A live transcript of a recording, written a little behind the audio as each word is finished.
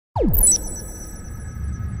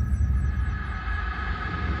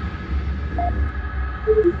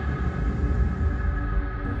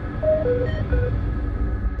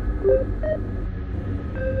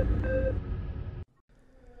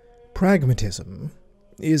Pragmatism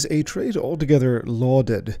is a trait altogether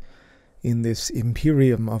lauded in this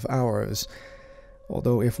imperium of ours,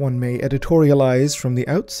 although if one may editorialize from the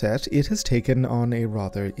outset, it has taken on a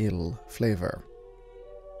rather ill flavor.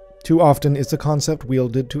 Too often is the concept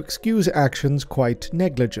wielded to excuse actions quite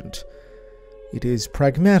negligent. It is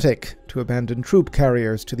pragmatic to abandon troop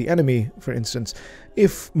carriers to the enemy, for instance,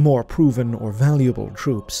 if more proven or valuable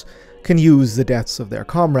troops can use the deaths of their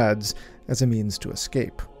comrades as a means to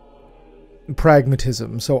escape.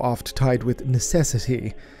 Pragmatism, so oft tied with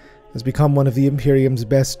necessity, has become one of the Imperium's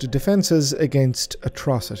best defenses against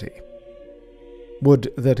atrocity.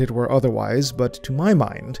 Would that it were otherwise, but to my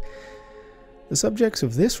mind, the subjects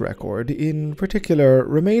of this record in particular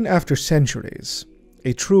remain after centuries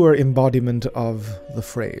a truer embodiment of the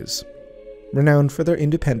phrase. Renowned for their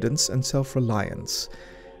independence and self-reliance,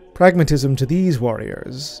 pragmatism to these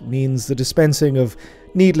warriors means the dispensing of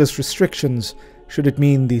needless restrictions should it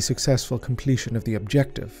mean the successful completion of the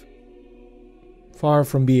objective. Far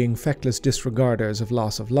from being feckless disregarders of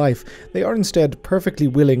loss of life, they are instead perfectly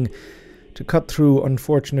willing to cut through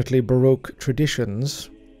unfortunately baroque traditions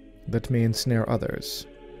that may ensnare others,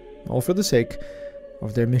 all for the sake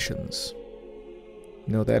of their missions.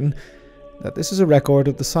 Know then that this is a record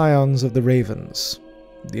of the scions of the Ravens,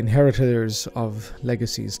 the inheritors of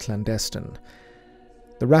legacies clandestine,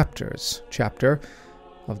 the Raptors Chapter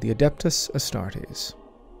of the Adeptus Astartes.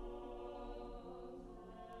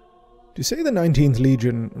 To say the 19th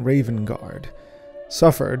Legion Raven Guard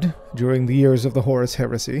suffered during the years of the Horus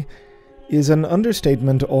Heresy is an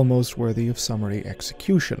understatement almost worthy of summary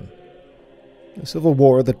execution. The civil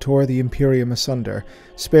war that tore the Imperium asunder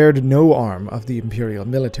spared no arm of the imperial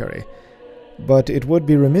military, but it would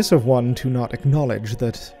be remiss of one to not acknowledge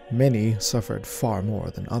that many suffered far more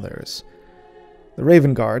than others. The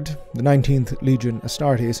Raven Guard, the 19th Legion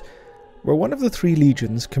Astartes, were one of the 3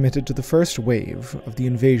 legions committed to the first wave of the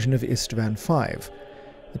invasion of Istvan V,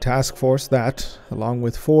 a task force that, along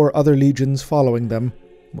with 4 other legions following them,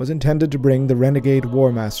 was intended to bring the renegade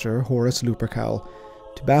war master Horus Lupercal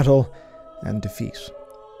to battle and defeat.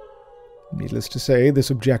 Needless to say, this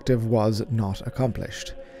objective was not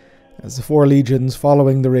accomplished, as the 4 legions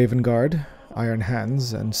following the Raven Guard, Iron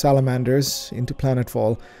Hands and Salamanders into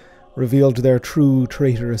planetfall, revealed their true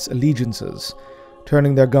traitorous allegiances,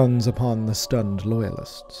 turning their guns upon the stunned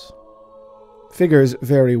loyalists. Figures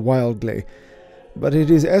vary wildly, but it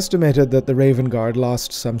is estimated that the Raven Guard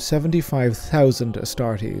lost some 75,000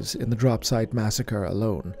 Astartes in the drop site massacre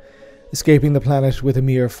alone, escaping the planet with a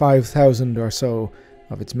mere 5,000 or so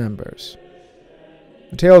of its members.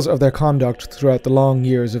 The tales of their conduct throughout the long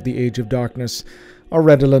years of the Age of Darkness are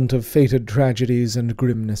redolent of fated tragedies and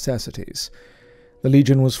grim necessities. The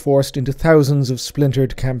Legion was forced into thousands of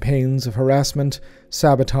splintered campaigns of harassment,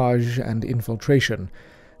 sabotage, and infiltration,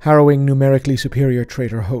 harrowing numerically superior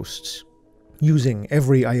traitor hosts, using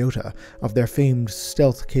every iota of their famed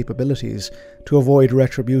stealth capabilities to avoid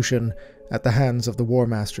retribution at the hands of the War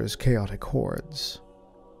Master's chaotic hordes.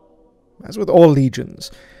 As with all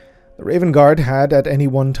legions, the Raven Guard had at any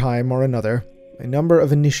one time or another a number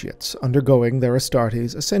of initiates undergoing their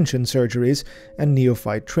Astartes ascension surgeries and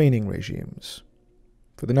neophyte training regimes.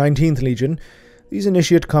 For the 19th Legion, these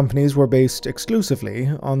initiate companies were based exclusively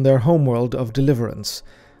on their homeworld of Deliverance,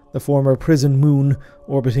 the former prison moon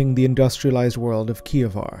orbiting the industrialized world of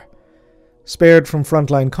Kievar. Spared from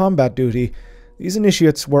frontline combat duty, these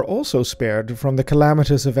initiates were also spared from the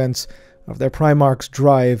calamitous events of their Primarch's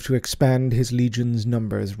drive to expand his legion's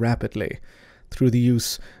numbers rapidly, through the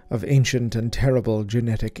use of ancient and terrible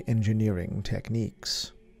genetic engineering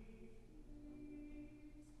techniques.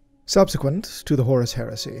 Subsequent to the Horus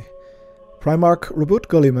Heresy, Primarch Rabut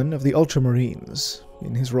Gulliman of the Ultramarines,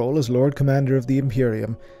 in his role as Lord Commander of the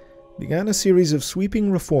Imperium, began a series of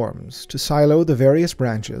sweeping reforms to silo the various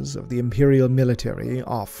branches of the imperial military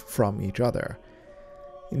off from each other.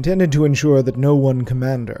 Intended to ensure that no one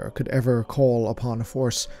commander could ever call upon a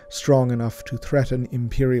force strong enough to threaten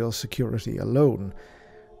imperial security alone,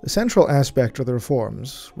 the central aspect of the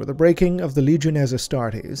reforms were the breaking of the Legiones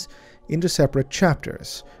Astartes into separate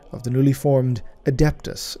chapters of the newly formed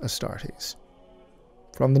Adeptus Astartes.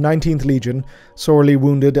 From the 19th Legion, sorely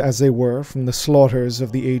wounded as they were from the slaughters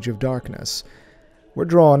of the Age of Darkness, were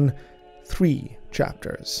drawn 3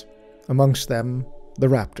 chapters, amongst them the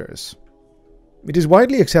Raptors. It is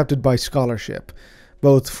widely accepted by scholarship,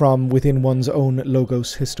 both from within one's own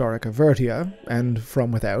Logos Historica Vertia and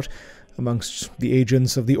from without, amongst the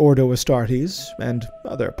agents of the Ordo Astartes and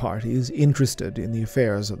other parties interested in the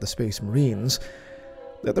affairs of the Space Marines,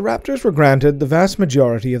 that the Raptors were granted the vast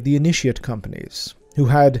majority of the initiate companies, who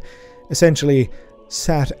had essentially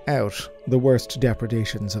sat out the worst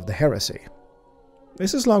depredations of the heresy.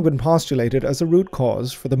 This has long been postulated as a root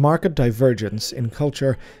cause for the marked divergence in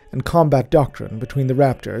culture and combat doctrine between the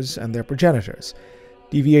Raptors and their progenitors,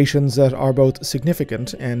 deviations that are both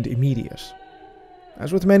significant and immediate.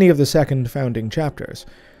 As with many of the second founding chapters,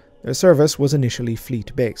 their service was initially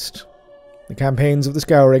fleet-based. The campaigns of the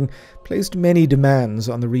Scouring placed many demands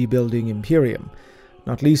on the rebuilding Imperium,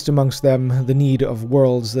 not least amongst them the need of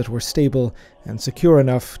worlds that were stable and secure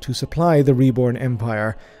enough to supply the reborn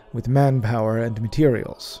Empire with manpower and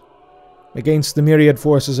materials. Against the myriad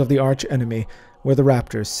forces of the arch-enemy were the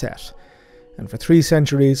Raptors set, and for 3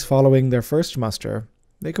 centuries following their first muster,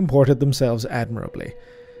 they comported themselves admirably,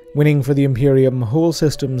 winning for the Imperium whole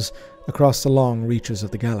systems across the long reaches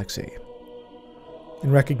of the galaxy.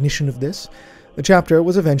 In recognition of this, the chapter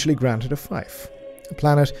was eventually granted a fief, a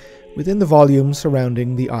planet within the volume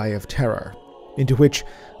surrounding the Eye of Terror, into which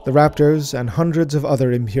the Raptors and hundreds of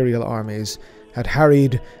other Imperial armies had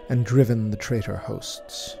harried and driven the traitor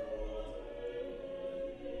hosts.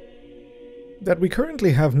 That we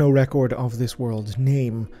currently have no record of this world's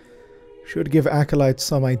name should give acolytes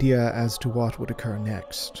some idea as to what would occur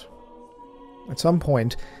next. At some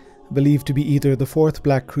point, believed to be either the 4th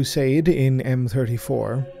Black Crusade in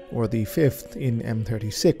M34 or the 5th in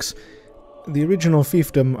M36, the original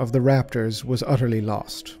fiefdom of the Raptors was utterly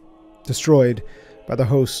lost, destroyed by the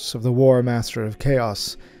hosts of the War Master of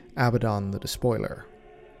Chaos, Abaddon the Despoiler.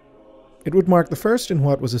 It would mark the first in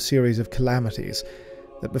what was a series of calamities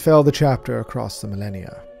that befell the chapter across the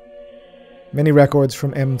millennia. Many records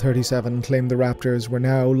from M37 claim the Raptors were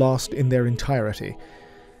now lost in their entirety,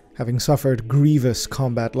 having suffered grievous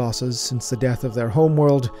combat losses since the death of their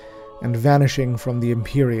homeworld and vanishing from the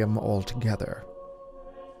Imperium altogether.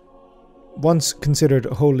 Once considered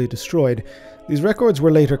wholly destroyed, these records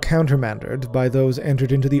were later countermanded by those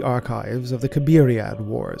entered into the archives of the Kibiriad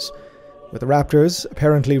Wars, where the Raptors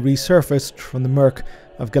apparently resurfaced from the murk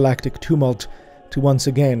of galactic tumult to once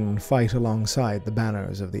again fight alongside the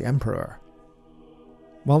banners of the Emperor.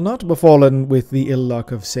 While not befallen with the ill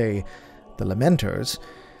luck of, say, the Lamenters,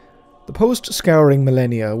 the post-Scouring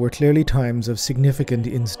millennia were clearly times of significant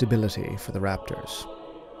instability for the Raptors.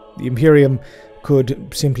 The Imperium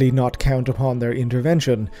could simply not count upon their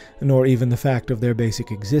intervention, nor even the fact of their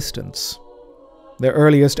basic existence. Their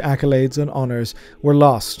earliest accolades and honors were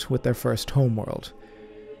lost with their first homeworld.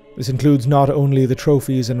 This includes not only the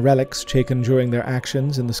trophies and relics taken during their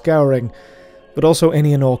actions in the Scouring, but also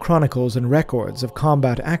any and all chronicles and records of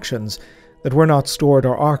combat actions that were not stored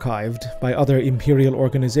or archived by other Imperial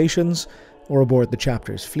organizations or aboard the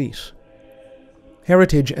chapter's fleet.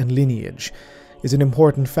 Heritage and lineage is an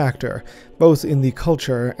important factor both in the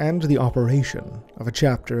culture and the operation of a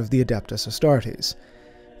chapter of the Adeptus Astartes.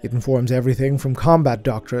 It informs everything from combat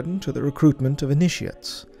doctrine to the recruitment of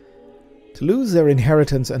initiates. To lose their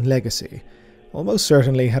inheritance and legacy almost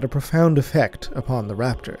certainly had a profound effect upon the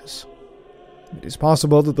Raptors. It is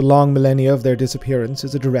possible that the long millennia of their disappearance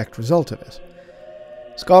is a direct result of it.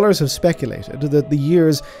 Scholars have speculated that the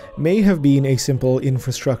years may have been a simple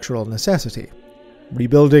infrastructural necessity.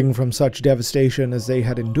 Rebuilding from such devastation as they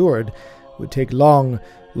had endured would take long,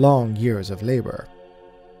 long years of labor.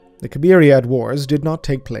 The Kibiriad Wars did not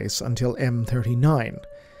take place until M39.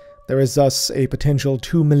 There is thus a potential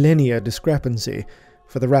 2 millennia discrepancy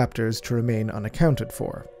for the Raptors to remain unaccounted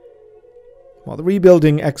for. While the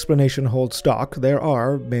rebuilding explanation holds stock, there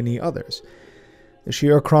are many others. The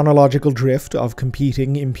sheer chronological drift of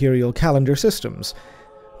competing Imperial calendar systems,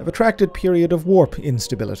 a protracted period of warp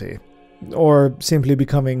instability, or simply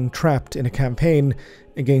becoming trapped in a campaign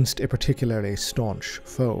against a particularly staunch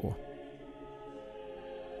foe.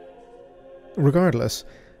 Regardless,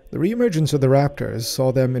 the re-emergence of the Raptors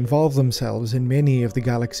saw them involve themselves in many of the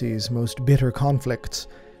galaxy's most bitter conflicts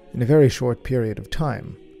in a very short period of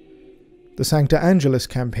time. The Sancta Angelis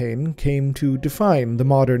campaign came to define the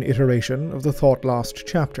modern iteration of the thought-lost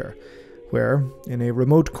chapter, where, in a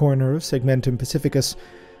remote corner of Segmentum Pacificus,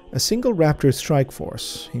 a single Raptor strike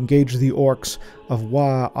force engaged the orcs of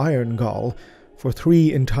Wa Irongull for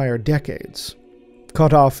 3 entire decades,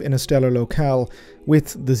 cut off in a stellar locale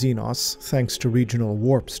with the Xenos thanks to regional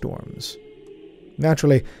warp storms.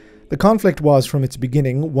 Naturally, the conflict was from its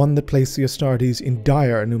beginning one that placed the Astartes in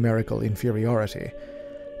dire numerical inferiority.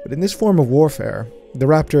 But in this form of warfare, the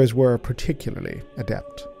Raptors were particularly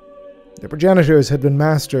adept. Their progenitors had been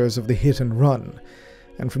masters of the hit and run,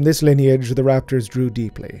 and from this lineage the Raptors drew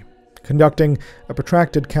deeply, conducting a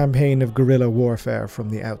protracted campaign of guerrilla warfare from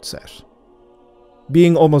the outset.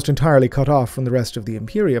 Being almost entirely cut off from the rest of the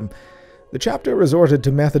Imperium, the chapter resorted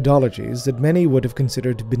to methodologies that many would have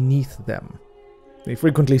considered beneath them. They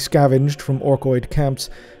frequently scavenged from orcoid camps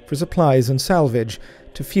for supplies and salvage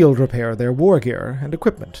to field repair their war gear and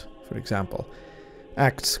equipment, for example.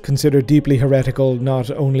 Acts considered deeply heretical not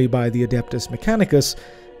only by the Adeptus Mechanicus,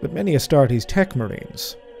 but many Astartes tech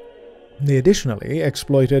marines. They additionally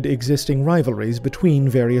exploited existing rivalries between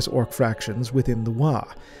various orc fractions within the Wa,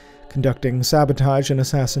 conducting sabotage and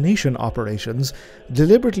assassination operations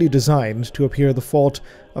deliberately designed to appear the fault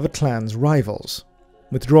of a clan's rivals,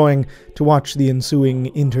 withdrawing to watch the ensuing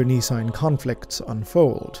internecine conflicts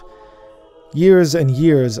unfold. Years and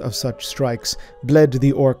years of such strikes bled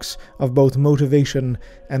the orcs of both motivation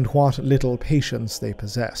and what little patience they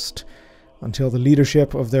possessed, until the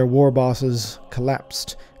leadership of their war bosses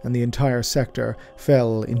collapsed and the entire sector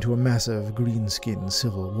fell into a massive greenskin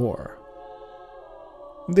civil war.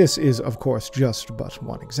 This is, of course, just but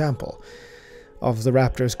one example. Of the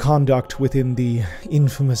Raptors' conduct within the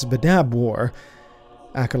infamous Badab War,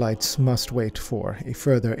 acolytes must wait for a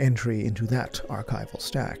further entry into that archival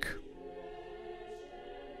stack.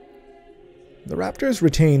 The Raptors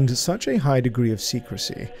retained such a high degree of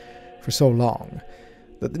secrecy for so long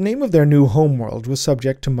that the name of their new homeworld was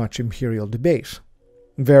subject to much Imperial debate,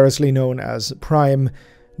 variously known as Prime,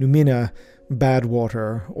 Numina,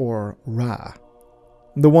 Badwater, or Ra.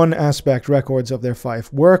 The one aspect records of their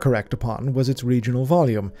fief were correct upon was its regional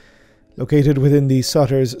volume, located within the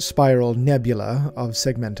Sutter's Spiral Nebula of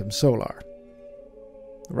Segmentum Solar.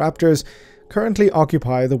 The Raptors currently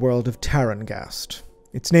occupy the world of Tarangast,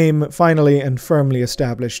 its name finally and firmly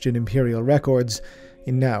established in Imperial records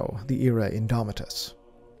in now the Era Indomitus.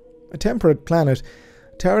 A temperate planet,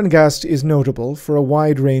 Tarangast is notable for a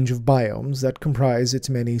wide range of biomes that comprise its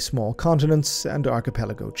many small continents and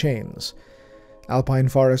archipelago chains. Alpine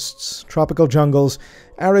forests, tropical jungles,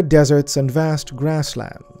 arid deserts, and vast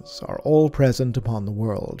grasslands are all present upon the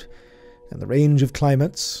world, and the range of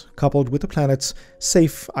climates, coupled with the planet's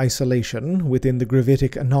safe isolation within the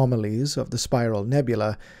gravitic anomalies of the Spiral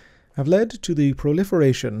Nebula, have led to the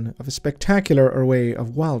proliferation of a spectacular array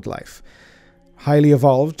of wildlife, highly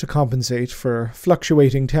evolved to compensate for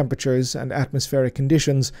fluctuating temperatures and atmospheric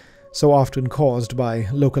conditions so often caused by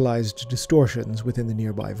localized distortions within the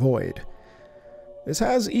nearby void. This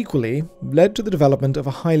has equally led to the development of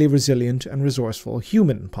a highly resilient and resourceful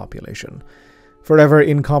human population, forever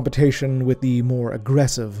in competition with the more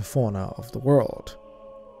aggressive fauna of the world.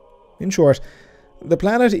 In short, the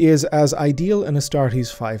planet is as ideal an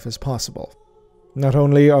Astartes fief as possible. Not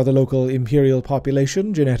only are the local Imperial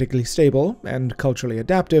population genetically stable and culturally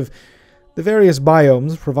adaptive, the various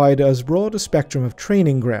biomes provide as broad a spectrum of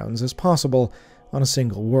training grounds as possible on a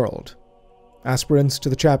single world. Aspirants to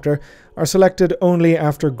the chapter are selected only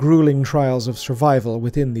after grueling trials of survival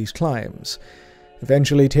within these climes,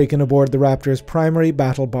 eventually taken aboard the Raptor's primary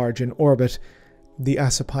battle barge in orbit, the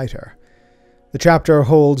Acipiter. The chapter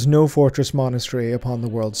holds no fortress monastery upon the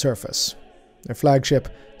world's surface. Their flagship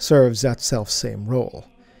serves that selfsame role.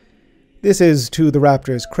 This is, to the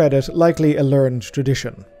Raptor's credit, likely a learned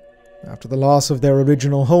tradition. After the loss of their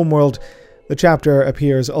original homeworld, the chapter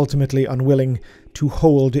appears ultimately unwilling to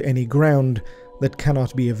hold any ground that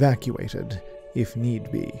cannot be evacuated, if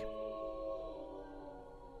need be.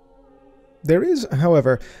 There is,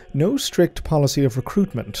 however, no strict policy of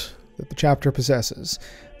recruitment that the chapter possesses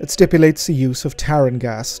that stipulates the use of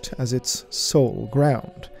Tarangast as its sole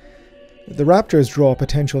ground. The Raptors draw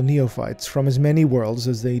potential neophytes from as many worlds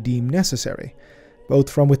as they deem necessary, both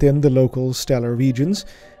from within the local stellar regions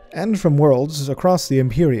and from worlds across the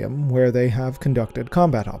Imperium where they have conducted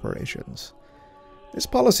combat operations. This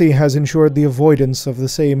policy has ensured the avoidance of the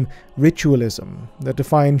same ritualism that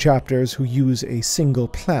define chapters who use a single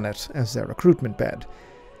planet as their recruitment bed.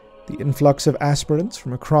 The influx of aspirants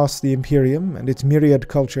from across the Imperium and its myriad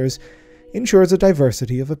cultures ensures a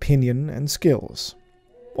diversity of opinion and skills,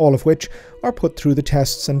 all of which are put through the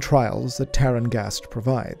tests and trials that Tarangast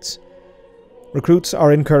provides. Recruits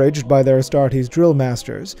are encouraged by their Astartes drill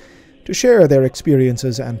masters to share their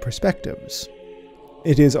experiences and perspectives.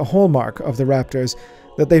 It is a hallmark of the Raptors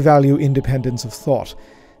that they value independence of thought,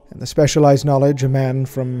 and the specialized knowledge a man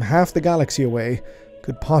from half the galaxy away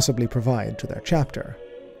could possibly provide to their chapter.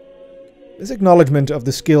 This acknowledgement of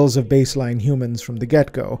the skills of baseline humans from the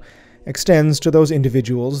get-go extends to those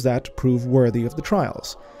individuals that prove worthy of the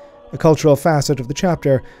trials, a cultural facet of the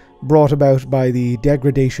chapter brought about by the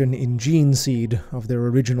degradation in gene seed of their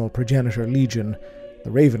original progenitor legion,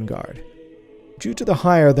 the Raven Guard. Due to the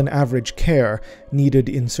higher-than-average care needed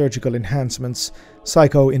in surgical enhancements,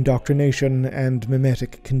 psycho-indoctrination, and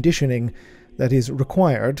mimetic conditioning that is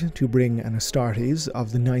required to bring an Astartes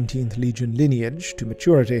of the 19th Legion lineage to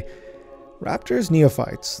maturity, Raptors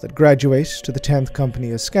neophytes that graduate to the 10th Company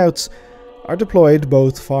as scouts are deployed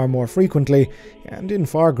both far more frequently and in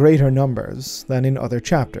far greater numbers than in other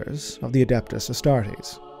chapters of the Adeptus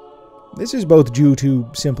Astartes. This is both due to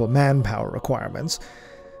simple manpower requirements,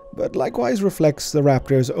 but likewise reflects the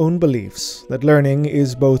Raptors' own beliefs that learning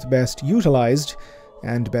is both best utilized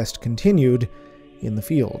and best continued in the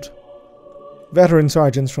field. Veteran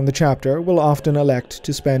sergeants from the chapter will often elect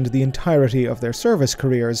to spend the entirety of their service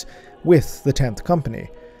careers with the 10th Company.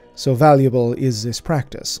 So valuable is this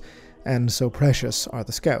practice, and so precious are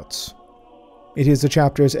the scouts. It is the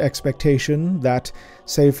chapter's expectation that,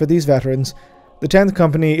 save for these veterans, the 10th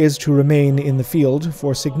Company is to remain in the field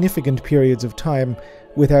for significant periods of time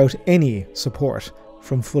without any support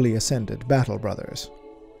from fully ascended battle brothers.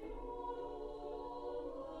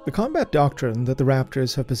 The combat doctrine that the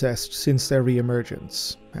Raptors have possessed since their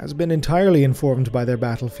re-emergence has been entirely informed by their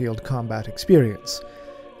battlefield combat experience,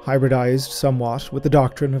 hybridized somewhat with the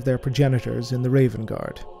doctrine of their progenitors in the Raven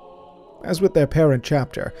Guard. As with their parent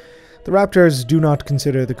chapter, the Raptors do not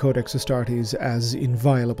consider the Codex Astartes as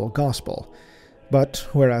inviolable gospel, but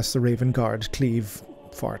whereas the Raven Guard cleave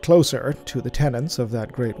far closer to the tenets of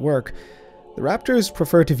that great work, the Raptors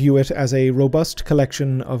prefer to view it as a robust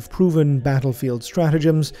collection of proven battlefield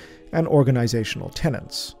stratagems and organizational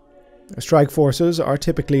tenets. Their strike forces are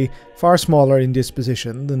typically far smaller in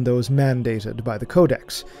disposition than those mandated by the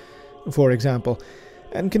Codex, for example,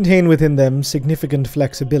 and contain within them significant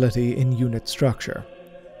flexibility in unit structure.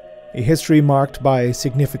 A history marked by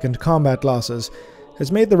significant combat losses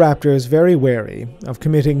has made the Raptors very wary of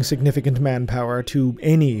committing significant manpower to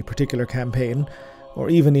any particular campaign or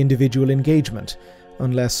even individual engagement,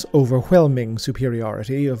 unless overwhelming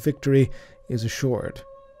superiority of victory is assured.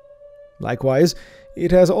 Likewise, it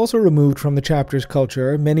has also removed from the chapter's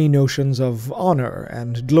culture many notions of honor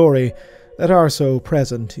and glory that are so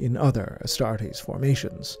present in other Astartes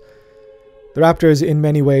formations. The Raptors in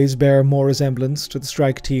many ways bear more resemblance to the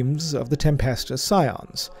strike teams of the Tempestus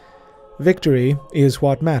Scions. Victory is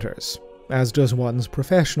what matters, as does one's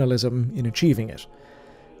professionalism in achieving it.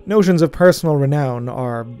 Notions of personal renown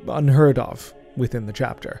are unheard of within the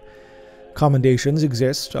chapter. Commendations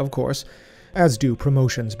exist, of course, as do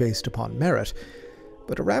promotions based upon merit,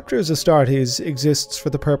 but a Raptor's Astartes exists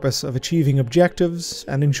for the purpose of achieving objectives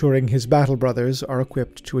and ensuring his battle brothers are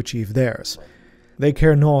equipped to achieve theirs. They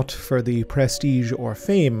care naught for the prestige or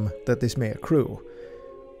fame that this may accrue.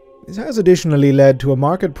 This has additionally led to a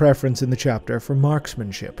marked preference in the chapter for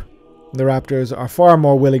marksmanship. The Raptors are far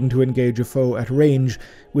more willing to engage a foe at range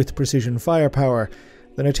with precision firepower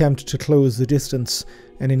than attempt to close the distance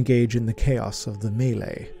and engage in the chaos of the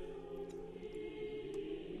melee.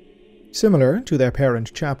 Similar to their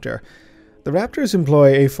parent chapter, the Raptors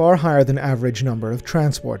employ a far higher than average number of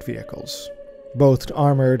transport vehicles, both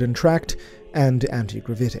armored and tracked and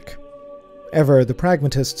anti-gravitic. Ever the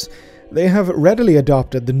pragmatists, they have readily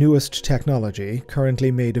adopted the newest technology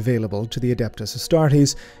currently made available to the Adeptus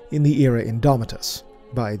Astartes in the era Indomitus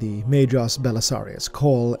by the Magos Belisarius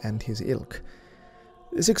Call and his ilk.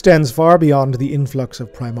 This extends far beyond the influx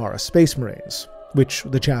of Primara Space Marines, which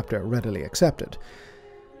the chapter readily accepted.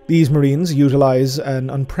 These Marines utilize an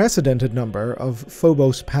unprecedented number of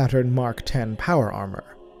Phobos pattern Mark X power armor.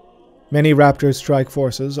 Many Raptors strike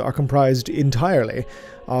forces are comprised entirely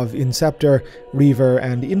of Inceptor, Reaver,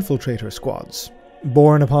 and Infiltrator squads,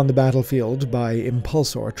 borne upon the battlefield by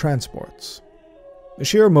Impulsor transports. The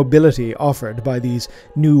sheer mobility offered by these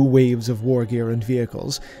new waves of war gear and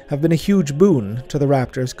vehicles have been a huge boon to the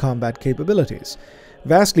Raptors' combat capabilities,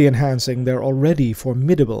 vastly enhancing their already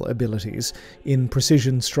formidable abilities in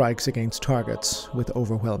precision strikes against targets with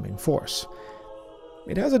overwhelming force.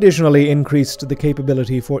 It has additionally increased the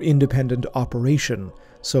capability for independent operation,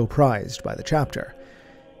 so prized by the chapter.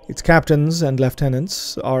 Its captains and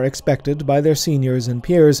lieutenants are expected by their seniors and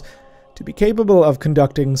peers to be capable of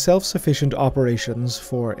conducting self-sufficient operations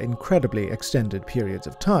for incredibly extended periods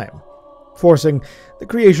of time, forcing the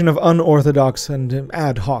creation of unorthodox and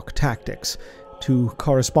ad hoc tactics to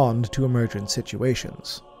correspond to emergent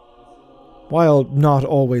situations. While not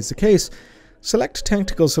always the case, select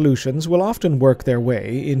tactical solutions will often work their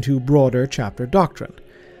way into broader chapter doctrine.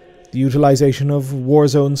 The utilization of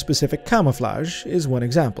warzone-specific camouflage is one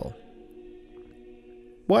example.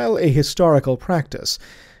 While a historical practice,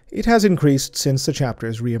 it has increased since the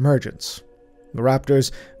chapter's re-emergence. The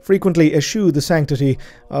Raptors frequently eschew the sanctity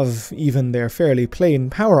of even their fairly plain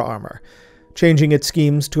power armor, changing its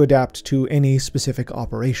schemes to adapt to any specific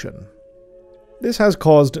operation. This has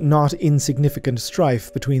caused not insignificant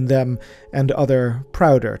strife between them and other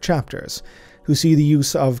prouder chapters, who see the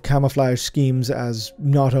use of camouflage schemes as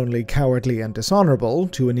not only cowardly and dishonorable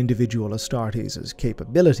to an individual Astartes'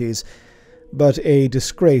 capabilities, but a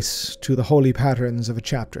disgrace to the holy patterns of a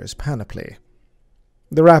chapter's panoply.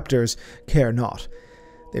 The Raptors care not.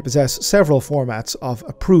 They possess several formats of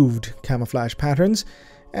approved camouflage patterns,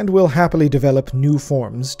 and will happily develop new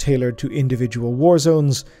forms tailored to individual war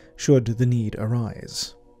zones should the need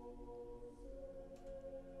arise.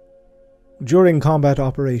 During combat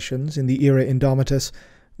operations in the era Indomitus,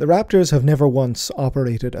 the Raptors have never once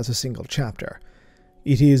operated as a single chapter.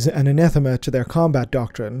 It is an anathema to their combat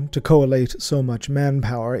doctrine to collate so much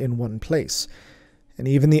manpower in one place, and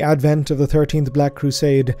even the advent of the 13th Black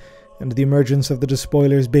Crusade and the emergence of the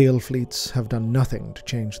Despoiler's Bale fleets have done nothing to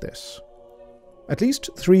change this. At least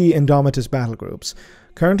 3 Indomitus battle groups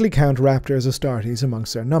currently count Raptors Astartes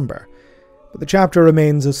amongst their number, but the chapter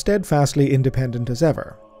remains as steadfastly independent as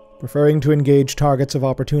ever, preferring to engage targets of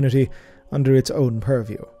opportunity under its own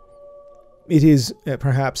purview. It is,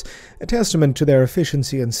 perhaps, a testament to their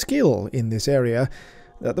efficiency and skill in this area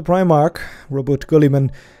that the Primarch, Robut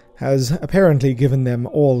Gulliman, has apparently given them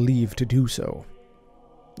all leave to do so.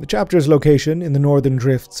 The chapter's location in the northern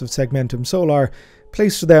drifts of Segmentum Solar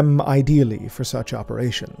placed them ideally for such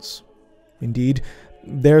operations. Indeed,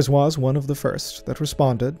 theirs was one of the first that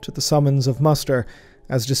responded to the summons of muster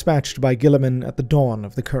as dispatched by Gilliman at the dawn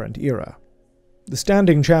of the current era. The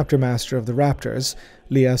standing chapter master of the Raptors,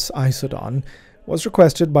 Lias Isodon, was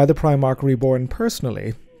requested by the Primarch Reborn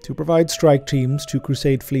personally to provide strike teams to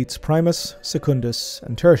Crusade fleets Primus, Secundus,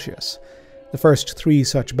 and Tertius, the first 3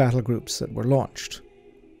 such battle groups that were launched.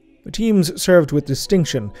 The teams served with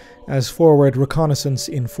distinction as forward reconnaissance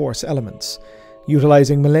in force elements,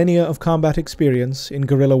 utilizing millennia of combat experience in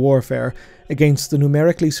guerrilla warfare against the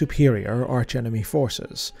numerically superior archenemy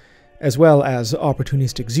forces, as well as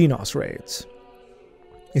opportunistic Xenos raids.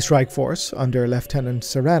 A strike force under Lieutenant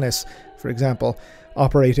Serranis, for example,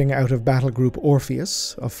 operating out of Battle Group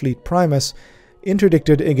Orpheus of Fleet Primus,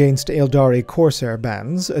 interdicted against Eldari Corsair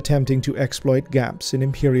bands attempting to exploit gaps in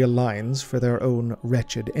Imperial lines for their own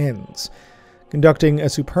wretched ends, conducting a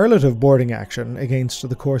superlative boarding action against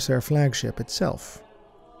the Corsair flagship itself.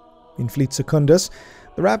 In Fleet Secundus,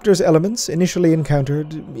 the Raptors' elements initially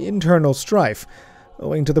encountered internal strife,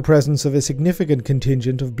 owing to the presence of a significant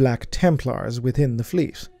contingent of Black Templars within the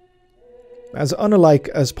fleet. As unalike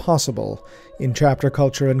as possible in chapter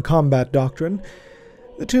culture and combat doctrine,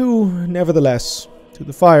 the two, nevertheless, through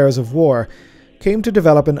the fires of war, came to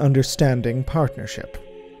develop an understanding partnership,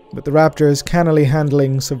 with the Raptors cannily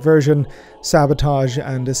handling subversion, sabotage,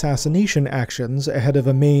 and assassination actions ahead of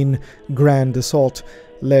a main grand assault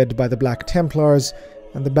led by the Black Templars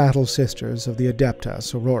and the Battle Sisters of the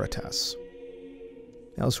Adeptus Astartes.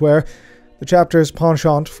 Elsewhere, the chapter's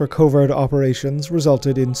penchant for covert operations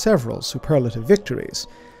resulted in several superlative victories,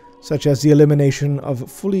 such as the elimination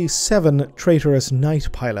of fully 7 traitorous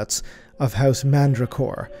night pilots of House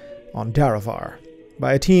Mandracore on Daravar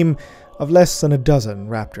by a team of less than a dozen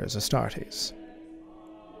Raptors Astartes.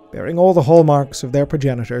 Bearing all the hallmarks of their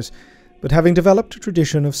progenitors, but having developed a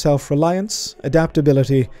tradition of self-reliance,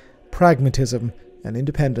 adaptability, pragmatism, and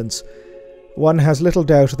independence, one has little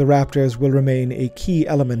doubt the Raptors will remain a key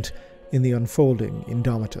element in the unfolding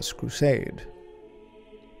Indomitus Crusade.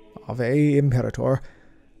 Ave Imperator,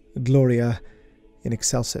 Gloria in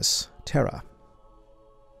Excelsis Terra.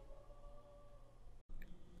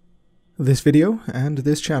 This video and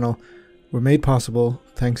this channel were made possible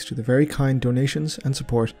thanks to the very kind donations and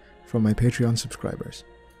support from my Patreon subscribers.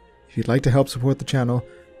 If you'd like to help support the channel,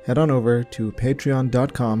 head on over to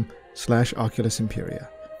patreon.com/Oculus Imperia.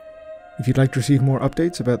 If you'd like to receive more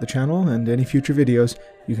updates about the channel and any future videos,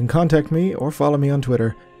 you can contact me or follow me on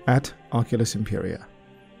Twitter @Oculus Imperia.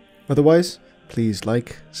 Otherwise, please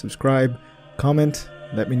like, subscribe, comment,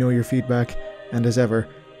 let me know your feedback, and as ever,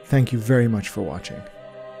 thank you very much for watching.